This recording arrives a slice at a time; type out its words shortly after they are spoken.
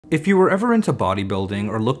If you were ever into bodybuilding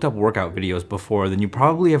or looked up workout videos before, then you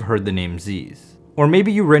probably have heard the name Zyzz. Or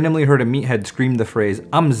maybe you randomly heard a meathead scream the phrase,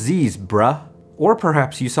 "I'm Zyzz, bruh." Or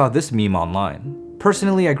perhaps you saw this meme online.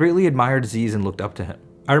 Personally, I greatly admired Zyzz and looked up to him.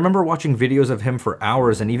 I remember watching videos of him for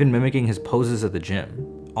hours and even mimicking his poses at the gym.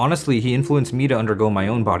 Honestly, he influenced me to undergo my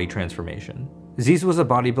own body transformation. Zyzz was a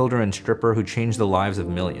bodybuilder and stripper who changed the lives of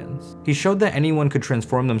millions. He showed that anyone could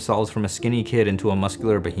transform themselves from a skinny kid into a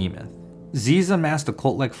muscular behemoth. Zyzz amassed a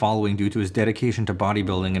cult-like following due to his dedication to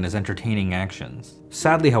bodybuilding and his entertaining actions.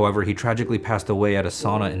 Sadly, however, he tragically passed away at a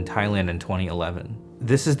sauna in Thailand in 2011.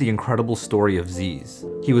 This is the incredible story of Zyzz.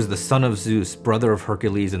 He was the son of Zeus, brother of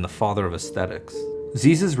Hercules, and the father of aesthetics.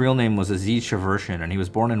 Zyzz's real name was Aziz Shavershin, and he was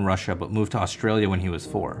born in Russia but moved to Australia when he was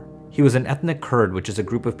 4. He was an ethnic Kurd, which is a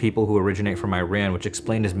group of people who originate from Iran, which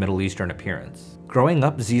explained his Middle Eastern appearance. Growing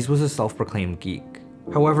up, Zyzz was a self-proclaimed geek.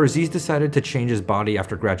 However, Zyzz decided to change his body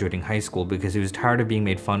after graduating high school because he was tired of being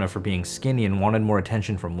made fun of for being skinny and wanted more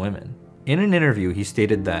attention from women. In an interview, he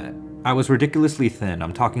stated that, "I was ridiculously thin,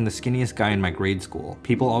 I'm talking the skinniest guy in my grade school.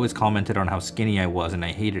 People always commented on how skinny I was and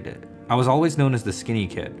I hated it. I was always known as the skinny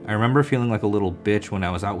kid. I remember feeling like a little bitch when I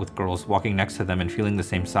was out with girls, walking next to them and feeling the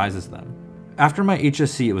same size as them. After my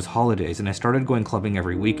HSC, it was holidays and I started going clubbing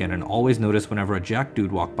every weekend and always noticed whenever a jack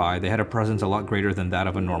dude walked by, they had a presence a lot greater than that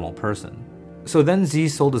of a normal person." So then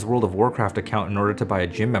Zyzz sold his World of Warcraft account in order to buy a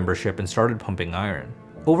gym membership and started pumping iron.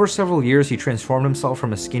 Over several years, he transformed himself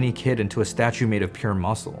from a skinny kid into a statue made of pure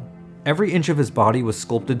muscle. Every inch of his body was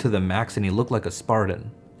sculpted to the max and he looked like a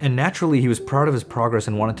Spartan. And naturally, he was proud of his progress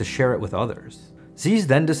and wanted to share it with others. Zyzz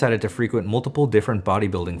then decided to frequent multiple different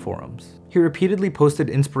bodybuilding forums. He repeatedly posted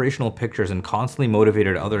inspirational pictures and constantly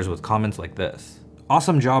motivated others with comments like this: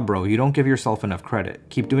 "Awesome job, bro, you don't give yourself enough credit.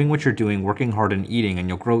 Keep doing what you're doing, working hard and eating, and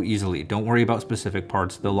you'll grow easily. Don't worry about specific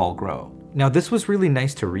parts, they'll all grow." Now this was really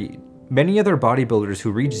nice to read. Many other bodybuilders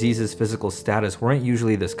who reached Zyzz's physical status weren't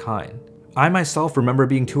usually this kind. I myself remember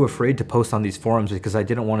being too afraid to post on these forums because I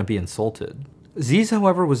didn't want to be insulted. Zyzz,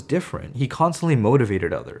 however, was different. He constantly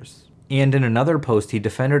motivated others. And in another post, he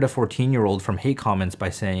defended a 14-year-old from hate comments by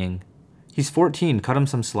saying, "He's 14, cut him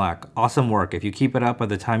some slack. Awesome work. If you keep it up, by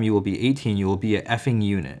the time you will be 18, you will be a effing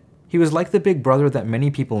unit." He was like the big brother that many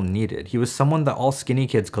people needed. He was someone that all skinny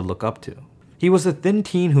kids could look up to. He was a thin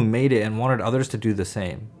teen who made it and wanted others to do the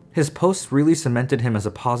same. His posts really cemented him as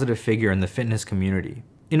a positive figure in the fitness community.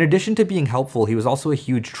 In addition to being helpful, he was also a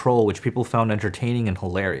huge troll, which people found entertaining and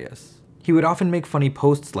hilarious. He would often make funny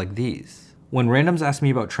posts like these: "When randoms ask me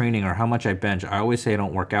about training or how much I bench, I always say I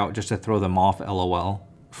don't work out just to throw them off, lol."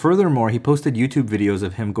 Furthermore, he posted YouTube videos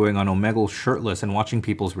of him going on Omegle shirtless and watching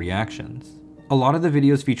people's reactions. A lot of the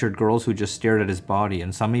videos featured girls who just stared at his body,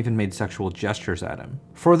 and some even made sexual gestures at him.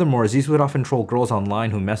 Furthermore, Zyzz would often troll girls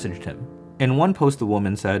online who messaged him. In one post, the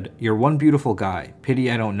woman said, "You're one beautiful guy, pity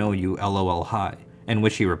I don't know you, lol hi," in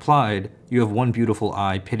which he replied, "You have one beautiful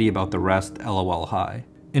eye, pity about the rest, lol hi."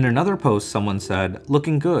 In another post, someone said,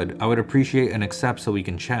 "Looking good, I would appreciate and accept so we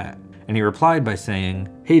can chat." And he replied by saying,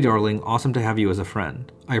 "Hey darling, awesome to have you as a friend.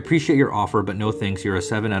 I appreciate your offer, but no thanks, you're a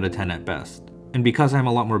 7 out of 10 at best. And because I'm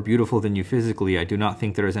a lot more beautiful than you physically, I do not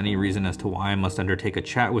think there is any reason as to why I must undertake a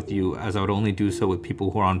chat with you, as I would only do so with people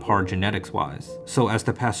who are on par genetics-wise, so as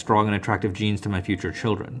to pass strong and attractive genes to my future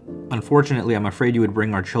children. Unfortunately, I'm afraid you would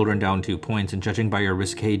bring our children down 2 points, and judging by your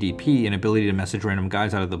risque DP and ability to message random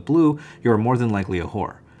guys out of the blue, you are more than likely a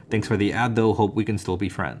whore. Thanks for the ad though, hope we can still be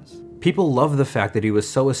friends." People loved the fact that he was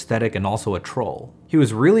so aesthetic and also a troll. He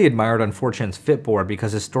was really admired on 4chan's Fitboard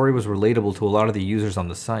because his story was relatable to a lot of the users on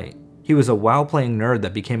the site. He was a WoW-playing nerd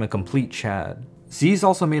that became a complete Chad. Zyzz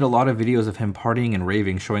also made a lot of videos of him partying and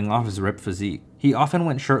raving, showing off his ripped physique. He often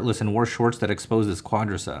went shirtless and wore shorts that exposed his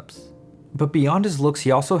quadriceps. But beyond his looks, he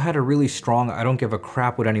also had a really strong "I don't give a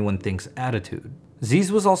crap what anyone thinks" attitude. Zyzz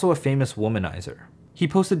was also a famous womanizer. He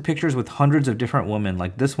posted pictures with hundreds of different women,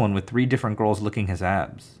 like this one with 3 different girls licking his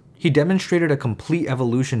abs. He demonstrated a complete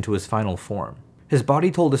evolution to his final form. His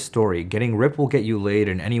body told a story: getting ripped will get you laid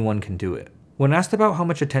and anyone can do it. When asked about how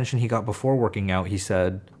much attention he got before working out, he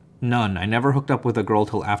said, "None. I never hooked up with a girl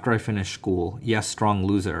till after I finished school. Yes, strong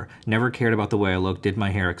loser. Never cared about the way I looked, did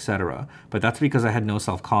my hair, etc. But that's because I had no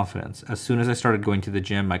self-confidence. As soon as I started going to the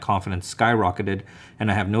gym, my confidence skyrocketed,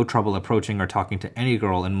 and I have no trouble approaching or talking to any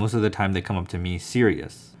girl, and most of the time they come up to me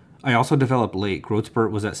serious. I also developed late. Growth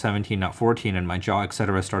spurt was at 17, not 14, and my jaw,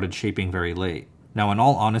 etc. started shaping very late. Now, in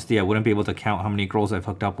all honesty, I wouldn't be able to count how many girls I've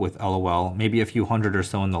hooked up with, lol. Maybe a few hundred or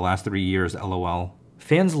so in the last 3 years, lol."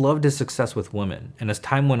 Fans loved his success with women, and as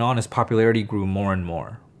time went on, his popularity grew more and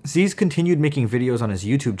more. Zyzz continued making videos on his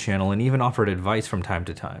YouTube channel and even offered advice from time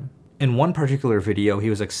to time. In one particular video, he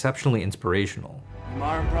was exceptionally inspirational.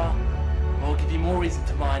 Martin, bro, we'll give you more. more reason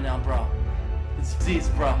to buy now, bro. It's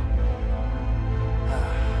Zyzz, bro.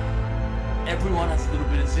 Everyone has a little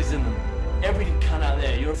bit of Zyzz in them. Every cunt out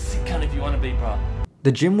there, you're a sick cunt if you want to be, bro.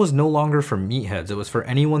 The gym was no longer for meatheads, it was for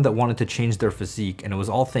anyone that wanted to change their physique, and it was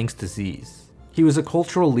all thanks to Zyzz. He was a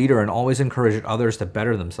cultural leader and always encouraged others to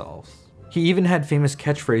better themselves. He even had famous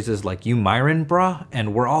catchphrases like, "You Myron, brah?"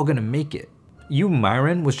 and "We're all gonna make it." "You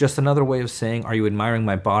Myron" was just another way of saying, "Are you admiring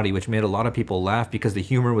my body?" which made a lot of people laugh because the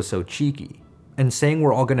humor was so cheeky. And saying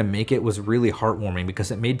 "we're all gonna make it" was really heartwarming because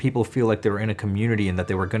it made people feel like they were in a community and that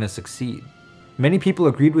they were gonna succeed. Many people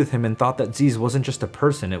agreed with him and thought that Zyzz wasn't just a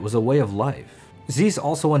person, it was a way of life. Zyzz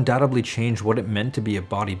also undoubtedly changed what it meant to be a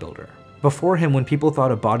bodybuilder. Before him, when people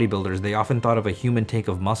thought of bodybuilders, they often thought of a human take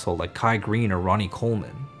of muscle like Kai Greene or Ronnie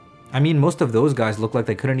Coleman. I mean, most of those guys looked like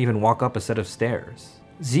they couldn't even walk up a set of stairs.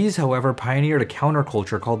 Zyzz, however, pioneered a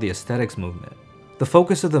counterculture called the aesthetics movement. The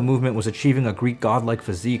focus of the movement was achieving a Greek godlike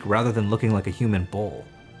physique rather than looking like a human bull.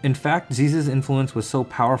 In fact, Zyzz's influence was so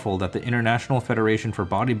powerful that the International Federation for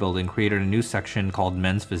Bodybuilding created a new section called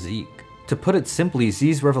Men's Physique. To put it simply,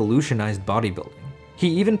 Zyzz revolutionized bodybuilding. He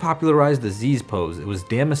even popularized the Zyzz pose. It was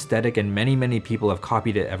damn aesthetic and many people have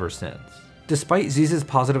copied it ever since. Despite Zyzz's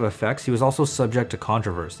positive effects, he was also subject to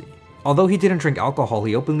controversy. Although he didn't drink alcohol,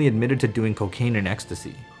 he openly admitted to doing cocaine and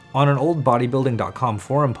ecstasy. On an old bodybuilding.com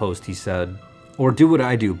forum post, he said, "Or do what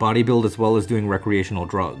I do, bodybuild as well as doing recreational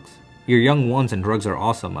drugs. You're young once and drugs are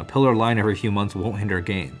awesome. A pillar line every few months won't hinder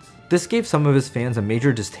gains." This gave some of his fans a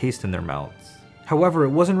major distaste in their mouths. However, it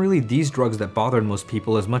wasn't really these drugs that bothered most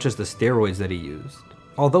people as much as the steroids that he used.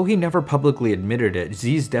 Although he never publicly admitted it,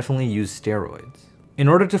 Zyzz definitely used steroids. In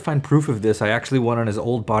order to find proof of this, I actually went on his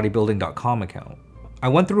old bodybuilding.com account. I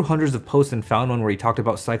went through hundreds of posts and found one where he talked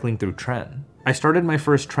about cycling through Tren. I started my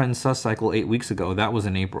first Tren Sus cycle 8 weeks ago, that was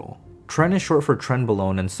in April. Tren is short for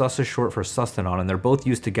Trenbolone and Sus is short for Sustanon, and they're both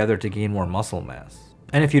used together to gain more muscle mass.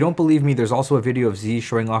 And if you don't believe me, there's also a video of Zyzz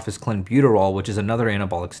showing off his clenbuterol, which is another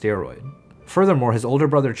anabolic steroid. Furthermore, his older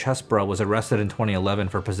brother Chesbra was arrested in 2011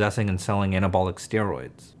 for possessing and selling anabolic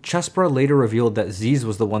steroids. Chesbra later revealed that Zyzz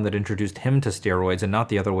was the one that introduced him to steroids and not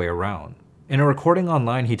the other way around. In a recording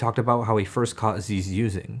online, he talked about how he first caught Zyzz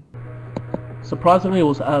using. Surprisingly, it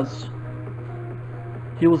was Az.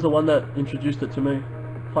 He was the one that introduced it to me,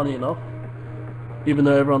 funny enough. Even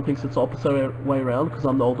though everyone thinks it's the opposite way around because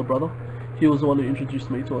I'm the older brother, he was the one who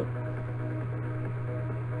introduced me to it.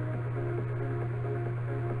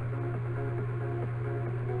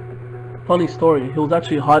 Funny story, he was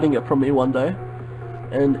actually hiding it from me one day,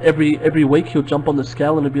 and every week he'll jump on the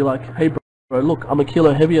scale and he'll be like, "Hey bro, look, I'm a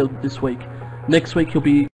kilo heavier this week. Next week he'll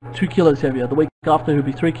be 2 kilos heavier. The week after he'll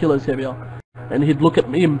be 3 kilos heavier." And he'd look at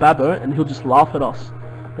me and Babbo and he'll just laugh at us.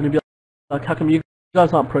 And he'd be like, "How come you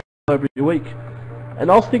guys aren't pro every week?" And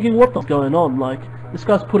I was thinking, what the going on? Like, this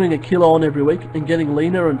guy's putting a kilo on every week and getting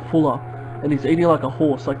leaner and fuller, and he's eating like a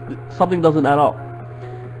horse. Like, something doesn't add up.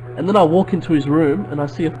 And then I walk into his room and I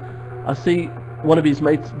see one of his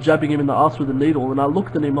mates jabbing him in the ass with a needle, and I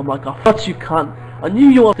looked at him, I'm like, "I thought you cunt. I knew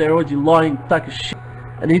you were on steroids, you lying sack of shit."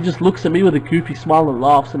 And he just looks at me with a goofy smile and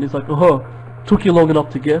laughs, and he's like, "Oh, took you long enough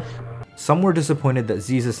to guess." Some were disappointed that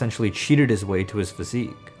Zyzz essentially cheated his way to his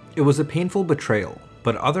physique. It was a painful betrayal,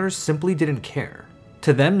 but others simply didn't care.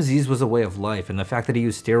 To them, Zyzz was a way of life, and the fact that he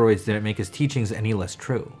used steroids didn't make his teachings any less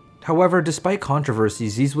true. However, despite controversy,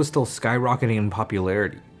 Zyzz was still skyrocketing in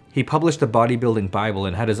popularity. He published a bodybuilding Bible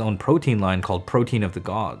and had his own protein line called Protein of the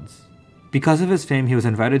Gods. Because of his fame, he was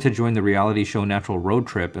invited to join the reality show Natural Road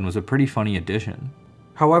Trip and was a pretty funny addition.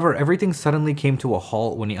 However, everything suddenly came to a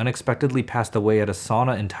halt when he unexpectedly passed away at a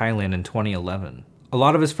sauna in Thailand in 2011. A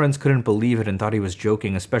lot of his friends couldn't believe it and thought he was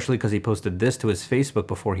joking, especially because he posted this to his Facebook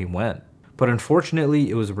before he went. But unfortunately,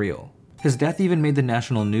 it was real. His death even made the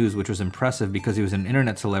national news, which was impressive because he was an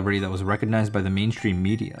internet celebrity that was recognized by the mainstream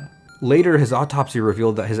media. Later, his autopsy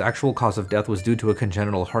revealed that his actual cause of death was due to a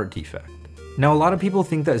congenital heart defect. Now, a lot of people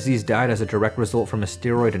think that Zyzz died as a direct result from his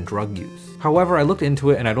steroid and drug use. However, I looked into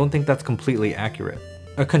it and I don't think that's completely accurate.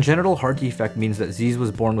 A congenital heart defect means that Zyzz was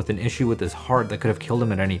born with an issue with his heart that could have killed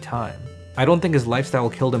him at any time. I don't think his lifestyle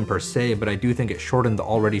killed him per se, but I do think it shortened the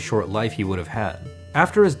already short life he would have had.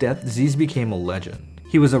 After his death, Zyzz became a legend.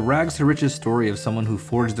 He was a rags to riches story of someone who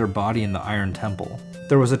forged their body in the Iron Temple.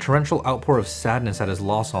 There was a torrential outpour of sadness at his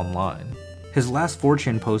loss online. His last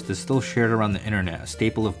 4chan post is still shared around the internet, a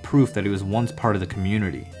staple of proof that he was once part of the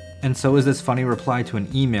community. And so is this funny reply to an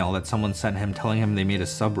email that someone sent him telling him they made a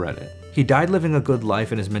subreddit. He died living a good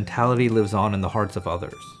life and his mentality lives on in the hearts of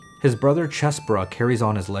others. His brother Chesbra carries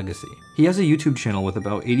on his legacy. He has a YouTube channel with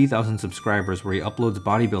about 80,000 subscribers where he uploads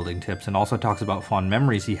bodybuilding tips and also talks about fond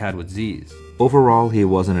memories he had with Zyzz. Overall, he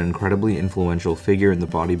was an incredibly influential figure in the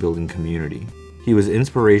bodybuilding community. He was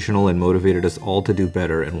inspirational and motivated us all to do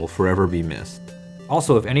better and will forever be missed.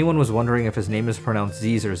 Also, if anyone was wondering if his name is pronounced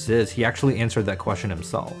Zyzz or Zyzz, he actually answered that question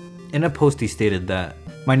himself. In a post he stated that,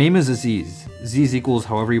 "My name is Zyzz. Zyzz equals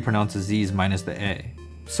however you pronounce Zyzz minus the A.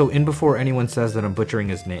 So in before anyone says that I'm butchering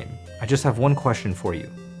his name, I just have one question for you.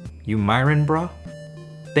 You Myron, bruh?"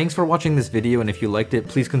 Thanks for watching this video, and if you liked it,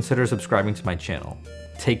 please consider subscribing to my channel.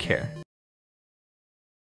 Take care.